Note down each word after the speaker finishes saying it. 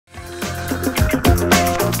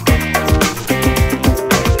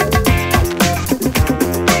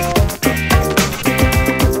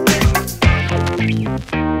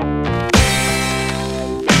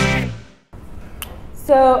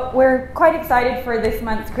So we're quite excited for this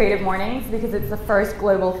month's Creative Mornings because it's the first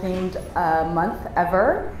global themed month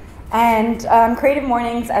ever. And Creative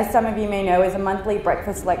Mornings, as some of you may know, is a monthly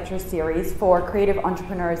breakfast lecture series for creative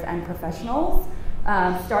entrepreneurs and professionals,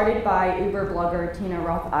 started by Uber blogger Tina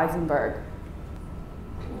Roth-Eisenberg.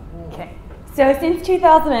 Okay. So since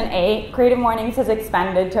 2008, Creative Mornings has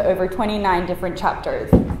expanded to over 29 different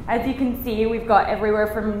chapters. As you can see, we've got everywhere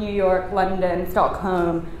from New York, London,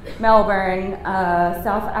 Stockholm, Melbourne,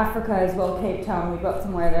 South Africa as well, Cape Town. We've got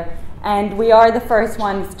somewhere there. And we are the first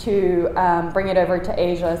ones to bring it over to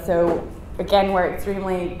Asia. So again, we're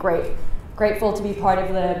extremely grateful to be part of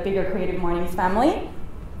the bigger Creative Mornings family.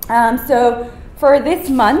 So for this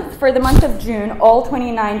month, for the month of June, all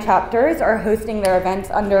 29 chapters are hosting their events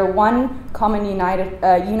under one common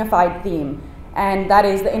unified theme, and that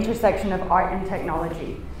is the intersection of art and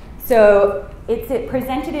technology. So it's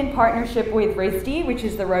presented in partnership with RISD, which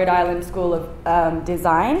is the Rhode Island School of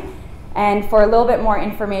Design. And for a little bit more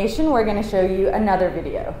information, we're going to show you another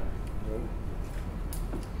video.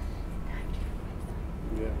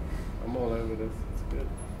 Yeah, I'm all over this. It's good.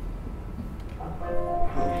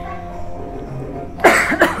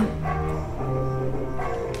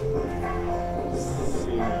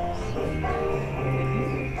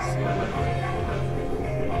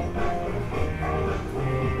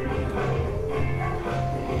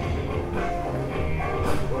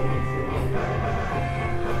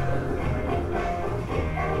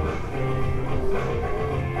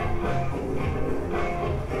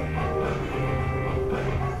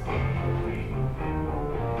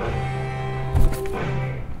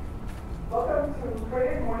 Welcome to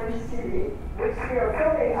Creative Mornings TV, which we are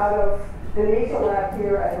filming out of the Nature Lab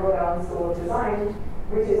here at Rhode Island School of Design,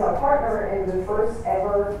 which is our partner in the first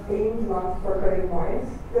ever themed month for Creative Mornings.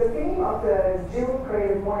 The theme of the June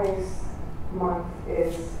Creative Mornings month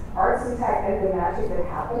is arts and tech and the magic that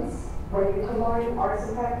happens when you combine arts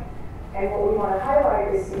and tech. And what we want to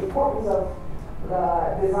highlight is the importance of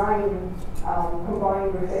the design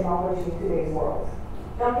combined with technology in today's world.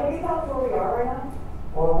 John, can you tell us where we are right now?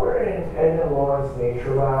 Well, we're in Ed and Lawrence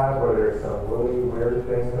Nature Lab, where there's some really weird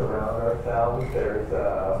things around ourselves. There's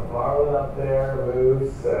marlin up there,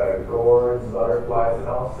 moose, gourds, butterflies, and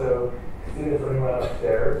also students running around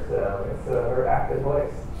upstairs. It's a very active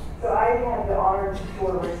place. So I had the honor to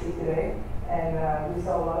tour RISD today, and we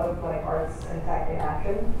saw a lot of arts and tech in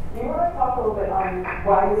action. Do you want to talk a little bit on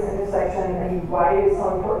why this intersection and why it is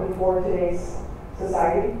so important for today's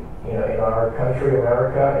society? You know, in our country,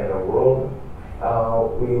 America, in the world,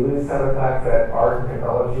 we lose sight of the fact that art and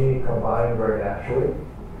technology combine very naturally.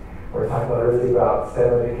 We're talking really about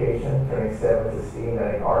STEM education, turning STEM into STEAM,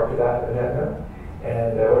 adding art to that agenda.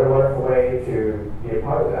 And what a wonderful way to be a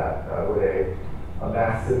part of that with a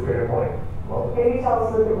massive creative morning moment. Can you tell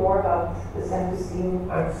us a little bit more about the STEM to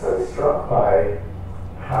STEAM? I'm so struck by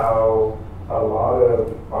how a lot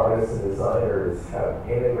of artists and designers have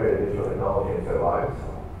integrated digital technology into their lives.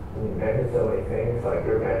 Invented so many things like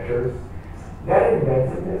your ventures. That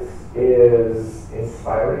inventiveness is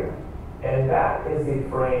inspiring, and that is the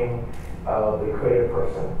frame of the creative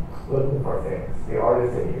person looking for things, the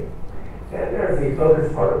artist in you. And there's the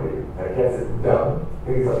focus part of you that gets it done,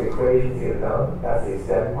 figures out the equations, get it done. That's the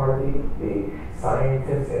STEM part of you, the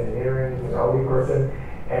scientist, engineering, technology person.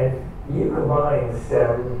 And you combine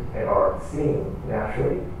STEM and art, STEAM,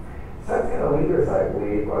 naturally. So that's kind of leaders, I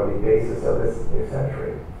believe, are the basis of this new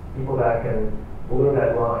century. People that can blur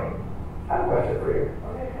that line. I have a question for you.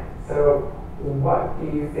 Okay. So, what do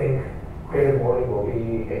you think Creative Morning will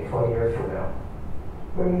be in 20 years from now?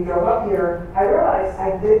 When you drove up here, I realized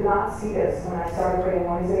I did not see this when I started Creative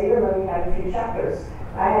Mornings, and even when we had a few chapters.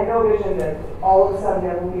 I had no vision that all of a sudden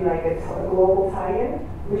there will be a global tie-in,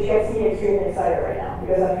 which gets me extremely excited right now,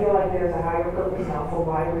 because I feel like there's a higher purpose now for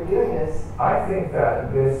why we're doing this. I think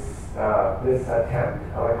that this attempt,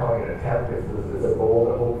 I like calling it an attempt, this is a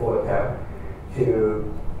bold and hopeful attempt to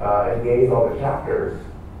engage all the chapters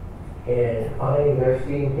in finding their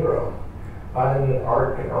STEAM hero, finding an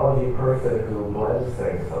art technology person who blends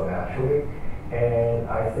things so naturally. And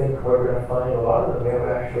I think we're going to find a lot of them we haven't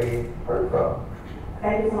actually heard from.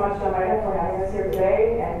 Thank you so much, John, for having us here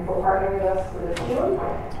today and for partnering with us for this June.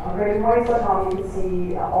 On CreativeMornings.com, you can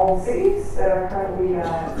see all the cities that are currently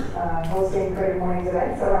hosting Creative Mornings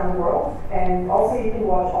events around the world. And also you can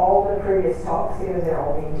watch all the previous talks because they're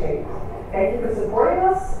all being taped. Thank you for supporting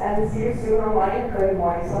us, and see you soon online at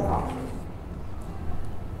CreativeMornings.com.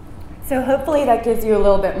 So hopefully that gives you a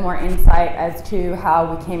little bit more insight as to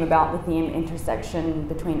how we came about the theme intersection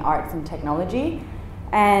between arts and technology.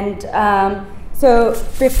 And so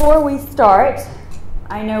before we start,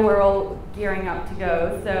 I know we're all gearing up to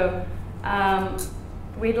go, so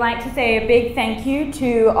We'd like to say a big thank you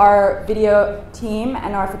to our video team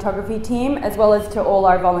and our photography team, as well as to all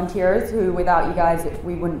our volunteers who, without you guys,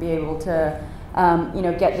 we wouldn't be able to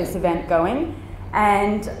get this event going.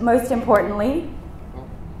 And most importantly,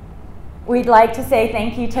 we'd like to say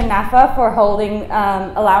thank you to NAFA for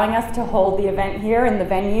allowing us to hold the event here in the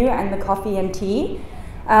venue and the coffee and tea.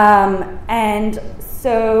 And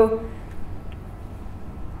so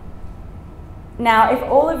now, if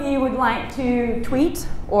all of you would like to tweet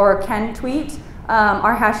or can tweet,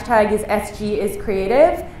 our hashtag is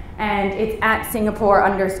SGIsCreative, and it's at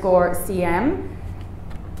Singapore_CM.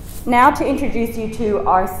 Now to introduce you to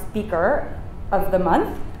our speaker of the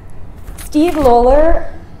month, Steve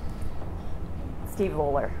Lawler.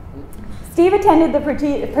 Steve attended the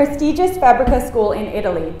prestigious Fabrica School in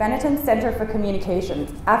Italy, Benetton's Center for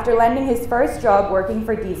Communications. After landing his first job working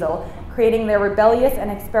for Diesel, creating their rebellious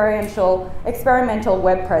and experimental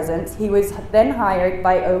web presence, he was then hired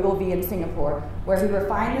by Ogilvy in Singapore, where he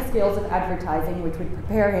refined the skills of advertising, which would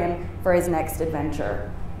prepare him for his next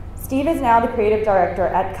adventure. Steve is now the creative director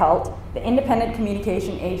at Kult, the independent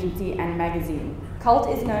communication agency and magazine. Kult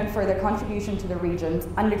is known for their contribution to the region's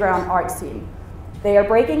underground art scene. They are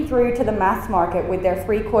breaking through to the mass market with their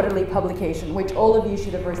free quarterly publication, which all of you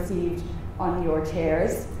should have received on your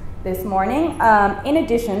chairs this morning. In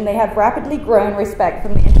addition, they have rapidly grown respect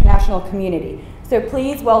from the international community. So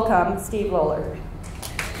please welcome Steve Lawler.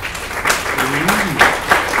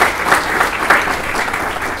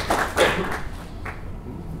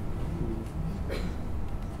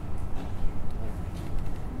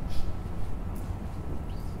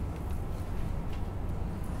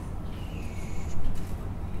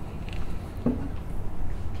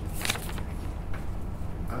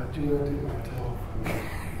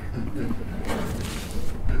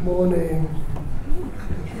 Morning.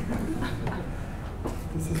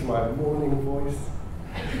 This is my morning voice.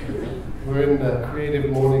 We're in the Creative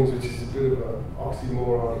Mornings, which is a bit of an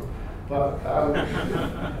oxymoron. But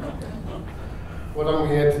what I'm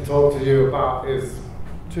here to talk to you about is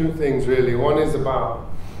two things really. One is about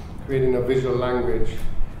creating a visual language,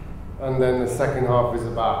 and then the second half is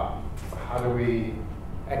about how do we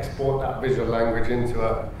export that visual language into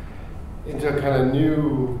a kind of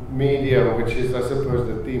new medium, which is, I suppose,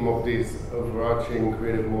 the theme of these overarching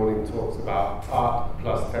Creative Morning talks about art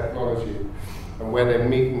plus technology and where they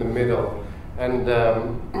meet in the middle. And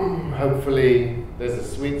hopefully there's a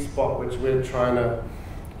sweet spot which we're trying to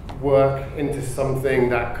work into something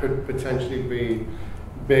that could potentially be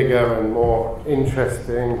bigger and more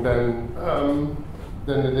interesting than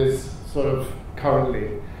it is sort of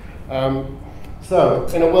currently. So,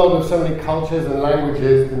 in a world of so many cultures and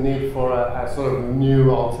languages, the need for a sort of new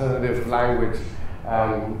alternative language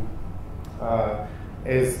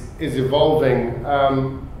is evolving.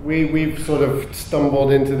 We've sort of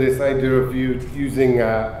stumbled into this idea of using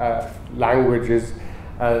languages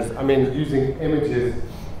using images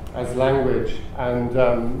as language. And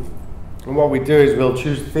what we do is we'll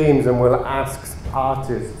choose themes and we'll ask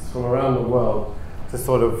artists from around the world to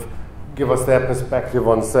sort of give us their perspective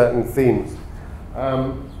on certain themes.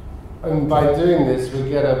 And by doing this, we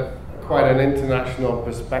get quite an international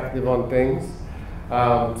perspective on things.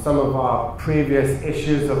 Some of our previous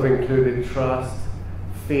issues have included trust,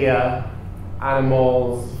 fear,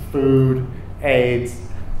 animals, food, AIDS.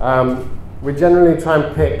 We generally try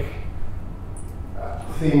and pick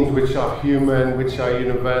themes which are human, which are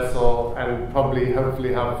universal, and probably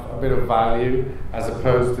hopefully have a bit of value, as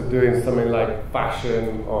opposed to doing something like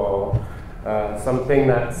fashion or something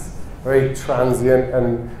that's very transient.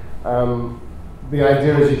 And the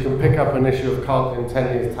idea is you can pick up an issue of Cult in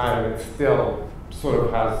 10 years' time and it still sort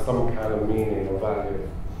of has some kind of meaning or value.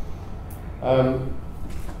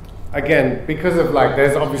 Again, because of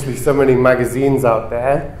there's obviously so many magazines out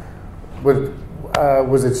there,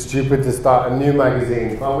 was it stupid to start a new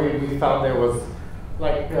magazine? Well, we felt there was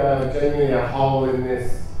genuinely a hole in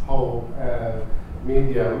this whole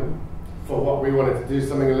medium for what we wanted to do,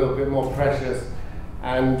 something a little bit more precious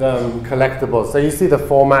and collectible. So you see the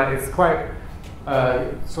format, it's quite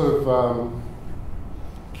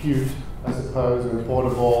cute, I suppose, and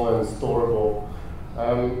portable and storable.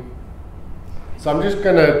 So I'm just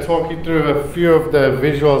going to talk you through a few of the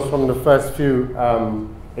visuals from the first few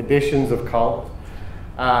editions of Cult.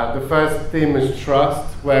 The first theme is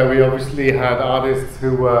trust, where we obviously had artists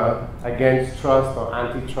who were against trust or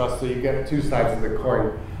anti-trust, so you get two sides of the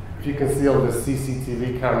coin. If you can see all the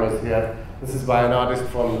CCTV cameras here, this is by an artist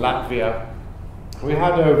from Latvia. We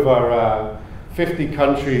had over 50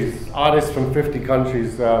 countries, artists from 50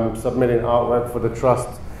 countries submitting artwork for the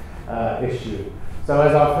trust issue. So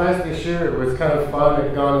as our first issue, it was kind of fun.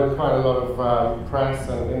 It garnered quite a lot of press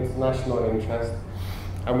and international interest.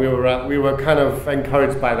 And we were kind of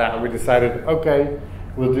encouraged by that, and we decided, okay,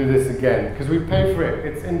 we'll do this again. Because we pay for it.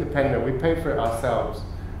 It's independent. We pay for it ourselves.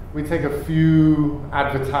 We take a few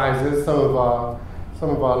advertisers, some of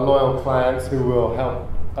our loyal clients who will help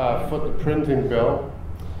foot the printing bill.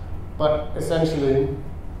 But essentially,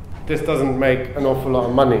 this doesn't make an awful lot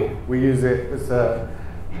of money. We use it as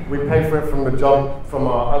we pay for it from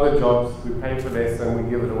our other jobs. We pay for this and we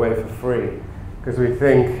give it away for free because we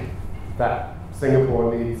think that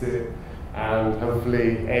Singapore needs it and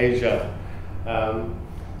hopefully Asia.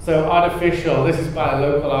 So Artificial, this is by a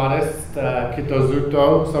local artist,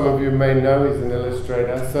 Kitozuto. Some of you may know, he's an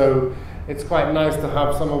illustrator. So it's quite nice to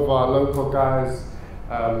have some of our local guys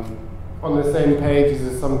on the same page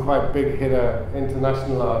as some quite big hitter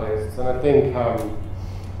international artists. And I think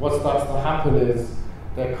what starts to happen is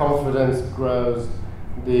their confidence grows,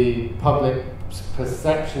 the public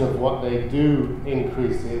perception of what they do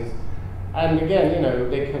increases, and again, you know,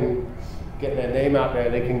 they can get their name out there,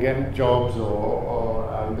 they can get jobs or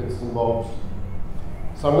bits and bobs.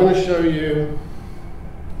 So I'm going to show you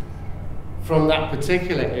from that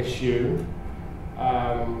particular issue.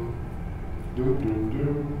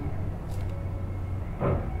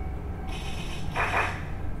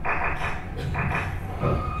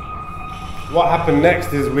 What happened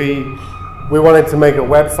next is we wanted to make a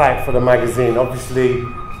website for the magazine. Obviously,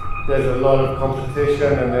 there's a lot of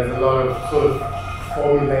competition and there's a lot of sort of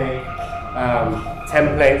formulaic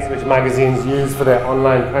templates which magazines use for their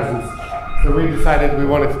online presence. So we decided we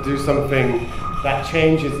wanted to do something that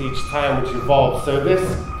changes each time, which evolves. So this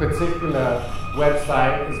particular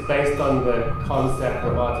website is based on the concept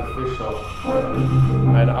of artificial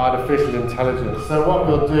and artificial intelligence. So what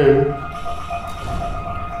we'll do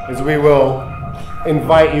is we will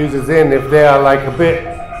invite users in. If they are like a bit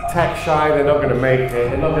tech shy, they're not going to make it.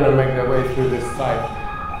 They're not going to make their way through this site.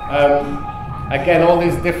 Again, all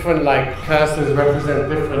these different like cursors represent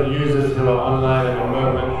different users who are online at the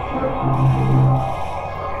moment.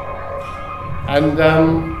 And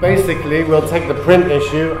basically, we'll take the print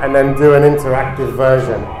issue and then do an interactive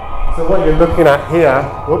version. So what you're looking at here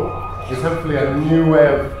is hopefully a new way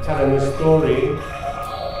of telling the story,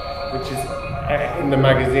 which is in the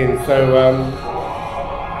magazine. So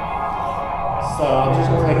I'll just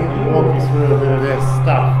walk you through a bit of this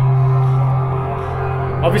stuff.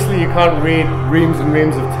 Obviously, you can't read reams and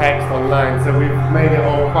reams of text online, so we've made it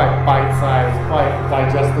all quite bite-sized, quite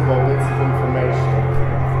digestible bits of information.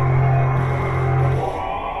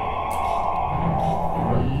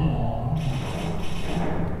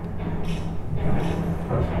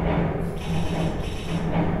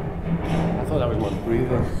 I thought that was my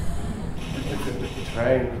breathing. The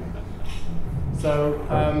train. So,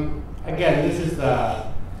 again, this is the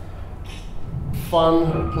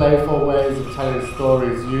fun, playful ways of telling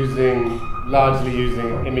stories largely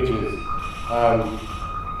using images.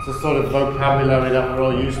 It's a sort of vocabulary that we're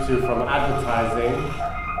all used to from advertising,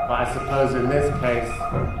 but I suppose in this case,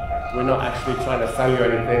 we're not actually trying to sell you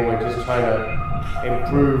anything, we're just trying to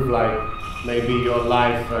improve like maybe your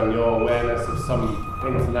life and your awareness of some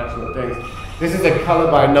international things. This is a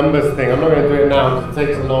color by numbers thing. I'm not going to do it now because it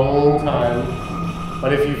takes a long time.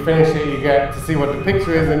 But if you finish it, you get to see what the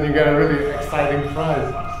picture is and you get a really exciting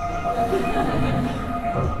prize.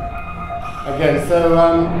 Again, so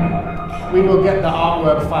we will get the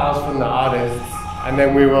artwork files from the artists and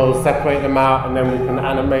then we will separate them out and then we can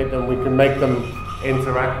animate them, we can make them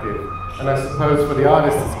interactive. And I suppose for the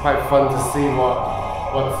artists it's quite fun to see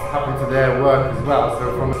what's happened to their work as well.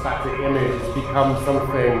 So from a static image it's become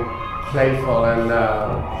something playful and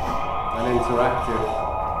interactive.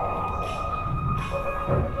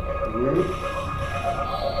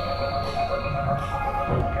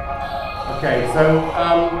 Okay, so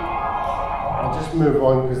I'll just move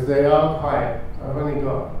on because they are quite, I've only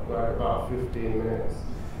got about 15 minutes.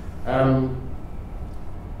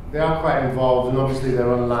 They are quite involved and obviously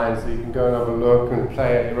they're online so you can go and have a look and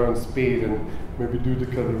play at your own speed and maybe do the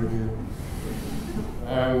coloring again.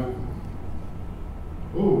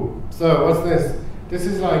 So what's this? This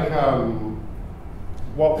is like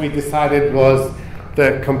what we decided was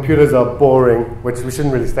the computers are boring, which we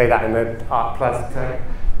shouldn't really say that in the Art Plus tech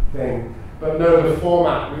thing. But no, the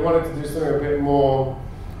format, we wanted to do something a bit more,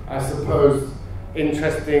 I suppose,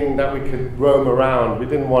 interesting that we could roam around. We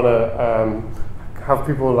didn't want to have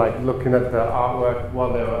people like looking at the artwork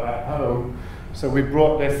while they were at home. So we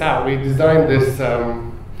brought this out. We designed this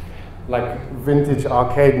like vintage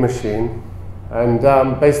arcade machine and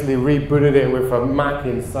basically rebooted it with a Mac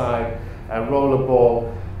inside, a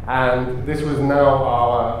rollerball. And this was now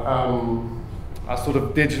a sort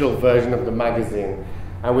of digital version of the magazine,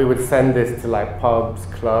 and we would send this to like pubs,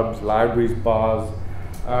 clubs, libraries, bars,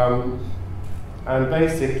 and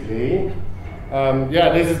basically, yeah,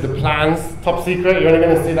 this is the plans. Top secret. You're only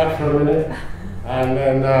going to see that for a minute, and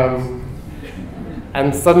then.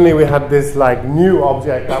 And suddenly we had this like new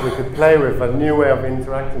object that we could play with, a new way of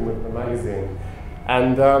interacting with the magazine.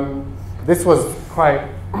 And this was quite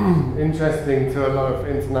interesting to a lot of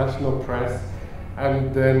international press.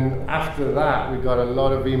 And then after that, we got a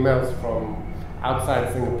lot of emails from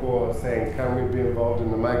outside Singapore saying, can we be involved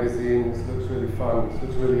in the magazine? This looks really fun, this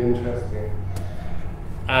looks really interesting.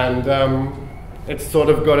 And it sort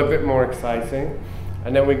of got a bit more exciting.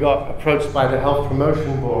 And then we got approached by the Health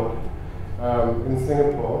Promotion Board in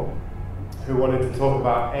Singapore, who wanted to talk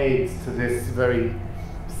about AIDS to this very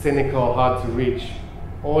cynical, hard-to-reach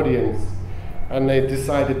audience, and they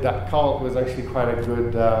decided that Kult was actually quite a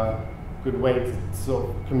good way to sort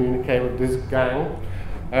of communicate with this gang.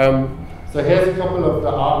 So here's a couple of the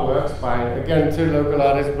artworks by, again, two local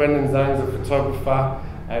artists. Brendan Zhang's a photographer,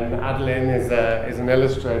 and Adeline is an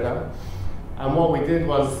illustrator. And what we did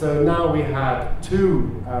was, so now we had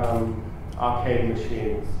two arcade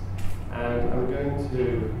machines. And I'm going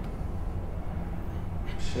to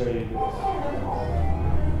show you this.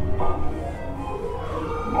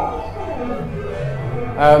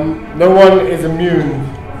 No one is immune.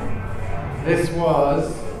 This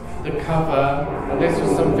was the cover, and this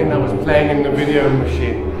was something that was playing in the video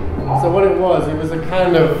machine. So what it was a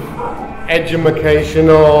kind of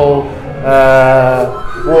educational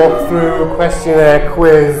walkthrough, questionnaire,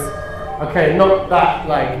 quiz. Okay, not that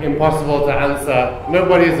like impossible to answer.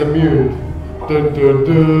 Nobody is immune. Dun, dun,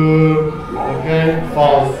 dun. Okay,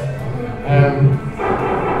 false.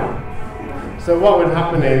 So what would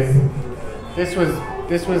happen is, this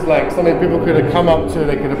was like something people could come up to,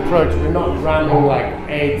 they could approach. We're not ramming like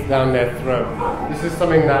AIDS down their throat. This is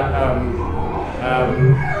something that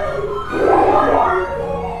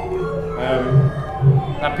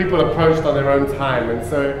that people approached on their own time, and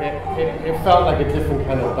so it felt like a different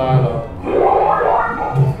kind of dialogue.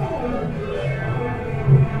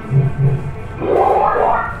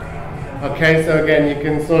 Okay, so again, you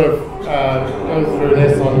can sort of go through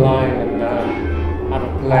this online and have a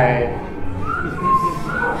play.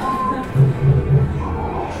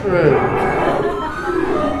 True.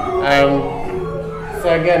 So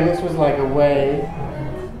again, this was like a way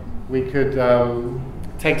we could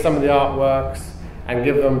take some of the artworks and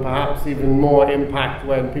give them perhaps even more impact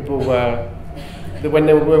when people were, we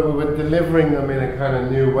were delivering them in a kind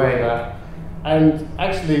of new way. And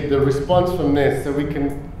actually the response from this, so we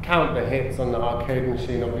can count the hits on the arcade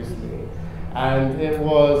machine obviously, and it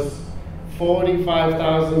was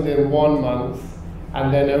 45,000 in 1 month,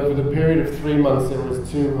 and then over the period of 3 months it was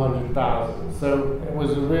 200,000. So it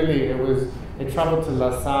was really, it traveled to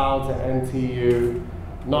LaSalle, to NTU,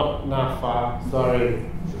 not NAFA, sorry.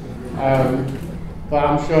 But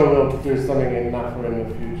I'm sure we'll do something in NAFA in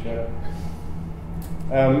the future.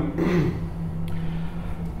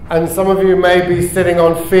 And some of you may be sitting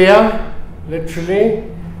on fear, literally.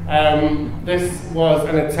 This was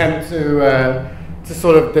an attempt to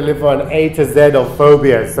sort of deliver an A to Z of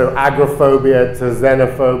phobia, so agoraphobia to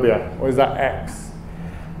xenophobia, or is that X?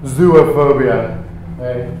 Zoophobia.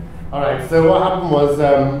 Okay. All right, so what happened was,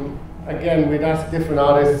 again, we'd asked different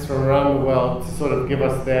artists from around the world to sort of give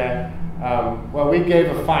us their, well, we gave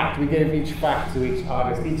a fact. We gave each fact to each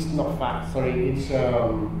artist. Each, not fact, sorry, each,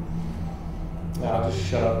 I'll just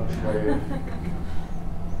shut up and show you.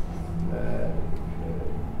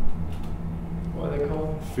 What are they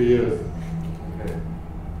called? Fears. Okay.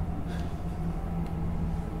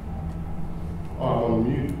 Oh, I'm on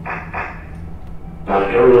mute.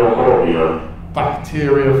 Bacteriophobia.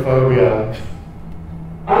 Bacteriophobia.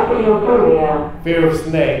 Bacteriophobia. Fear of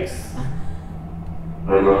snakes.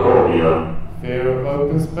 Megaphobia. Fear of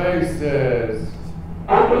open spaces.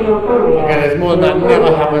 Bacteriophobia. Okay, there's more than that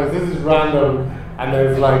never happens. This is random, and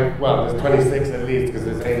there's like, well, there's 26 at least because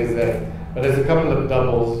there's A to Z. But there's a couple of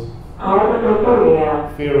doubles. Arachnophobia.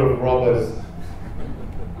 Fear of robbers.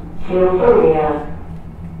 Fearophobia.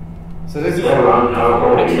 So this is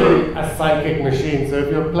actually a psychic machine. So if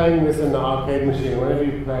you're playing this in the arcade machine, whenever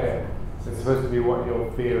you play it, it's supposed to be what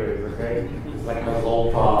your fear is, okay? It's like a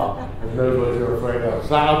Lawler. There's nobody you're afraid of.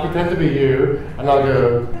 So I'll pretend to be you, and I'll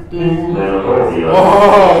go, ding.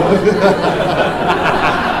 Oh!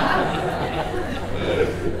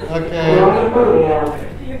 Okay.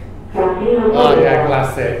 Oh yeah,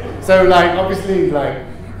 classic. So like, obviously, like,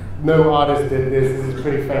 no artist did this. This is a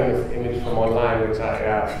pretty famous image from online, which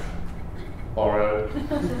I borrowed.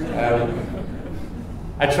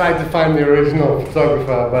 I tried to find the original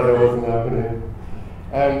photographer, but it wasn't happening.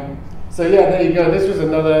 So yeah, there you go. This was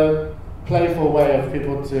another playful way of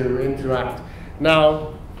people to interact.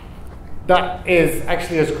 Now, that is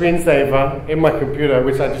actually a screensaver in my computer,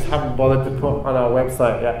 which I just haven't bothered to put on our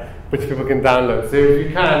website yet, which people can download. So if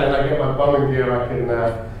you can, and I get my bumming gear,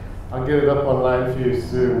 I'll get it up online for you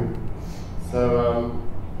soon. So,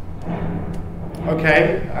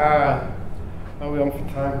 okay, are we on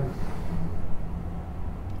for time?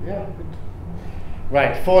 Yeah, good.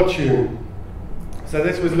 Right, fortune. So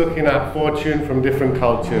this was looking at fortune from different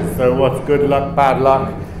cultures. So what's good luck, bad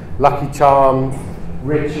luck, lucky charms,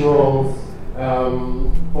 rituals,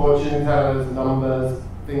 fortune tellers, numbers,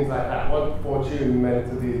 things like that. What fortune meant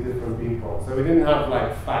to these different people. So we didn't have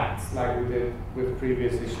like facts like we did with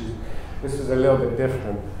previous issues. This was a little bit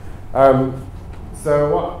different.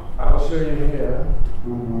 So what I'll show you here.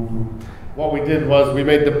 What we did was we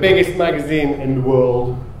made the biggest magazine in the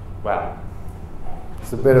world. Well,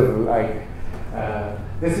 it's a bit of like,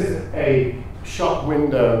 this is a shop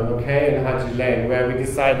window, okay, in Haji Lane, where we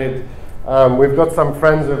decided, we've got some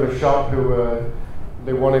friends of a shop who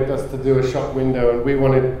they wanted us to do a shop window, and we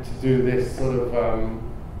wanted to do this sort of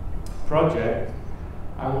project.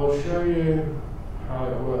 I will show you how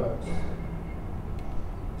it works.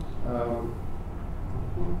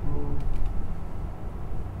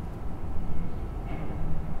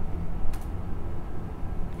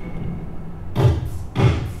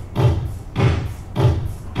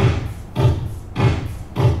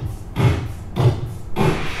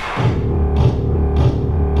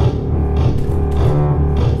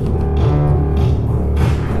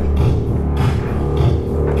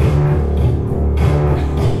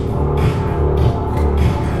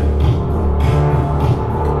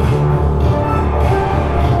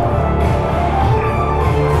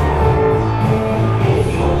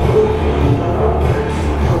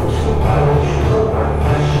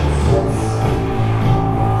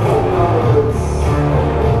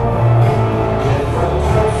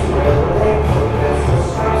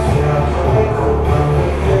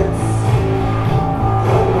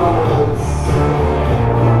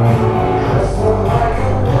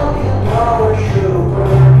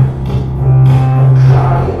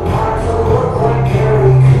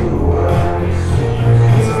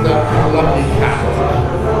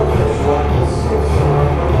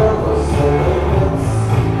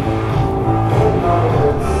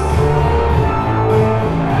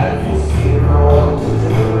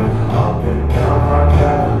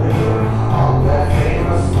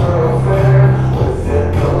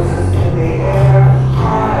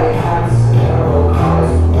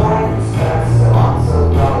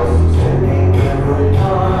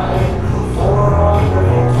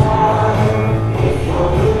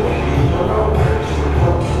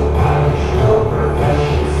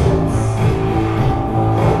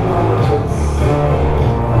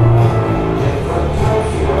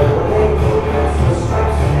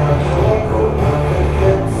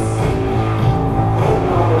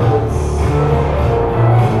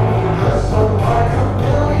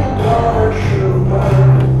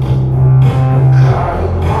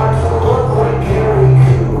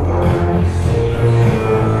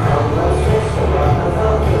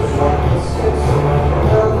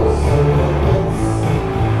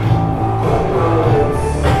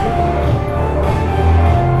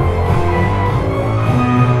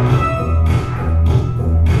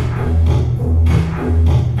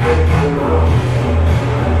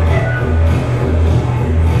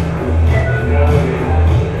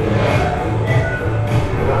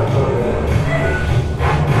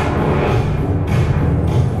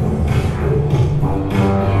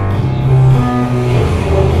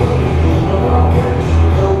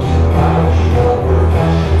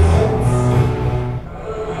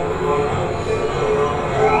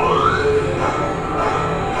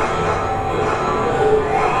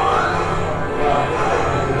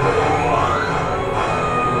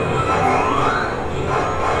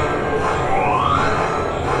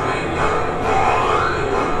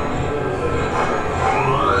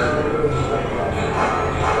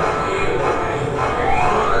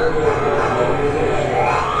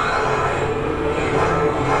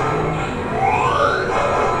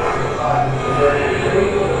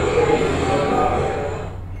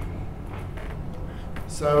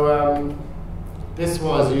 This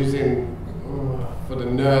was using, for the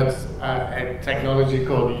nerds, a technology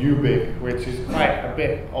called UBIC, which is quite a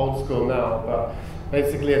bit old school now, but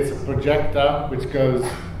basically it's a projector which goes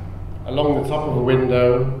along the top of a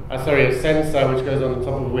window, a sensor which goes on the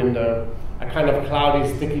top of a window, a kind of cloudy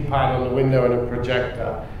sticky pad on the window and a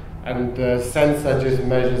projector, and the sensor just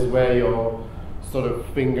measures where your sort of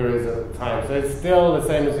finger is at the time. So it's still the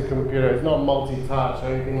same as a computer. It's not multi-touch or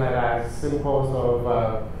anything like that. It's simple sort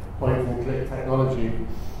of point and click technology.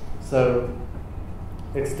 So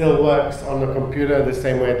it still works on the computer the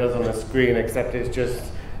same way it does on the screen, except it's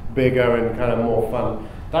just bigger and kind of more fun.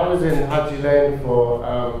 That was in Haji Lane for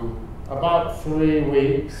about 3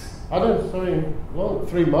 weeks.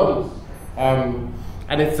 3 months. And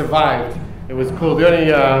it survived. It was cool. The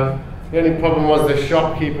only problem was the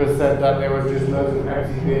shopkeeper said that there was just loads of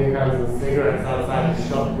empty beer cans and cigarettes outside the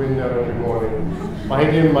shop window every morning. But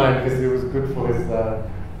he didn't mind because it was good for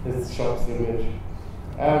his shop's image.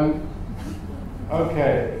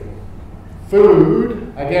 Okay.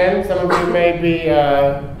 Food. Again, some of you may be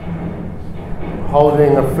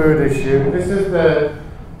holding a food issue. This is the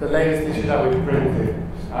latest issue that we printed.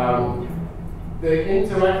 The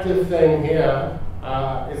interactive thing here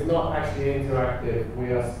is not actually interactive.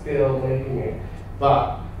 We are still making it.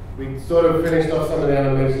 But we sort of finished off some of the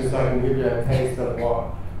animations so I can give you a taste of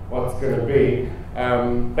what's going to be.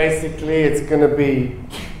 Basically, it's going to be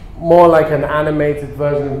more like an animated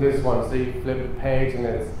version of this one. So you flip the page and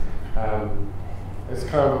it's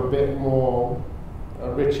kind of a bit more,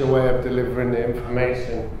 a richer way of delivering the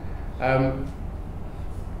information. I'll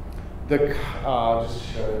just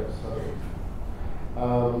show it, sorry.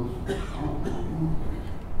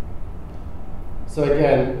 So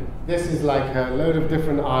again, this is like a load of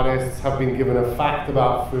different artists have been given a fact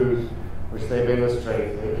about food, which they've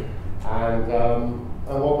illustrated. And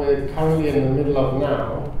what we're currently in the middle of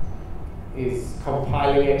now is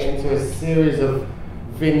compiling it into a series of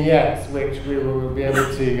vignettes, which we will be able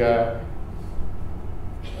to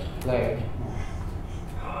play.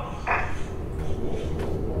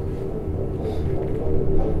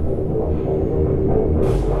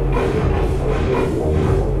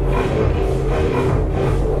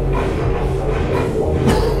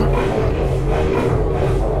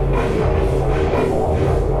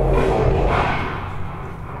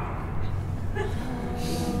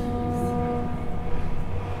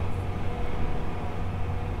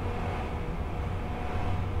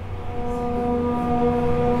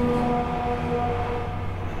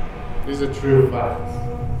 These are true facts.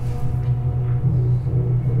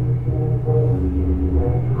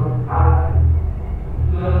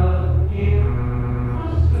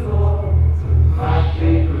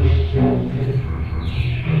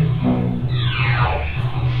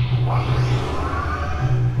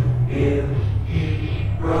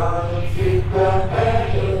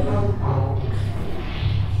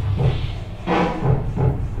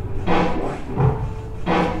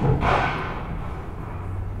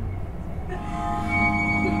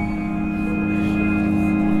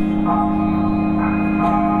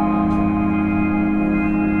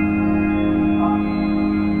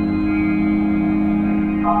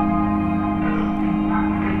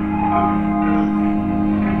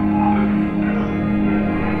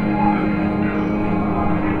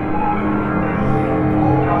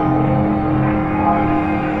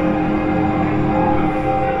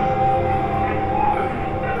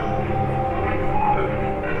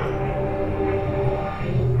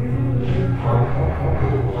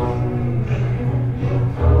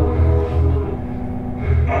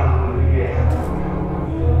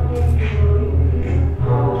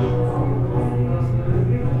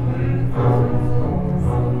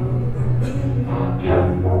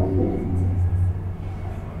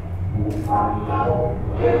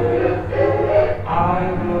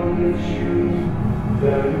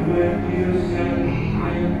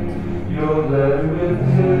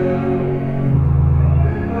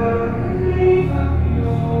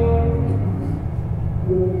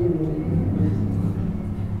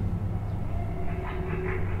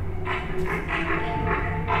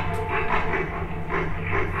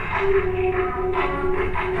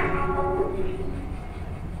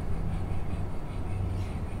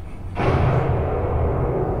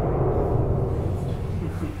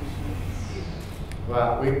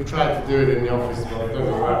 Well, we tried to do it in the office, but it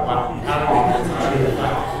doesn't work.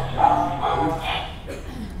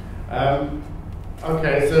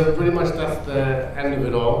 Okay, so pretty much that's the end of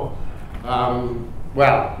it all.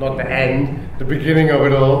 Well, not the end, the beginning of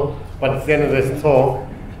it all, but it's the end of this talk.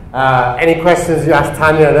 Any questions, you ask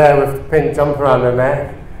Tanya there with the pink jumper around her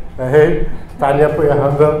neck. Hey, Tanya, put your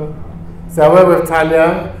hand up. So I went with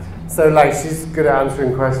Tanya, so like she's good at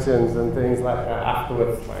answering questions and things like that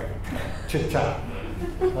afterwards, like chit chat.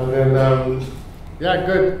 And then, yeah,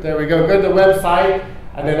 good, there we go. Go to the website,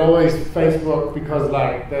 and then always Facebook, because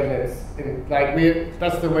like then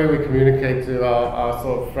that's the way we communicate to our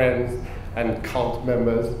sort of friends and cult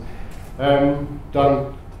members.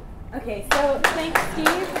 Done. Okay, so thanks,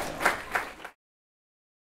 Steve.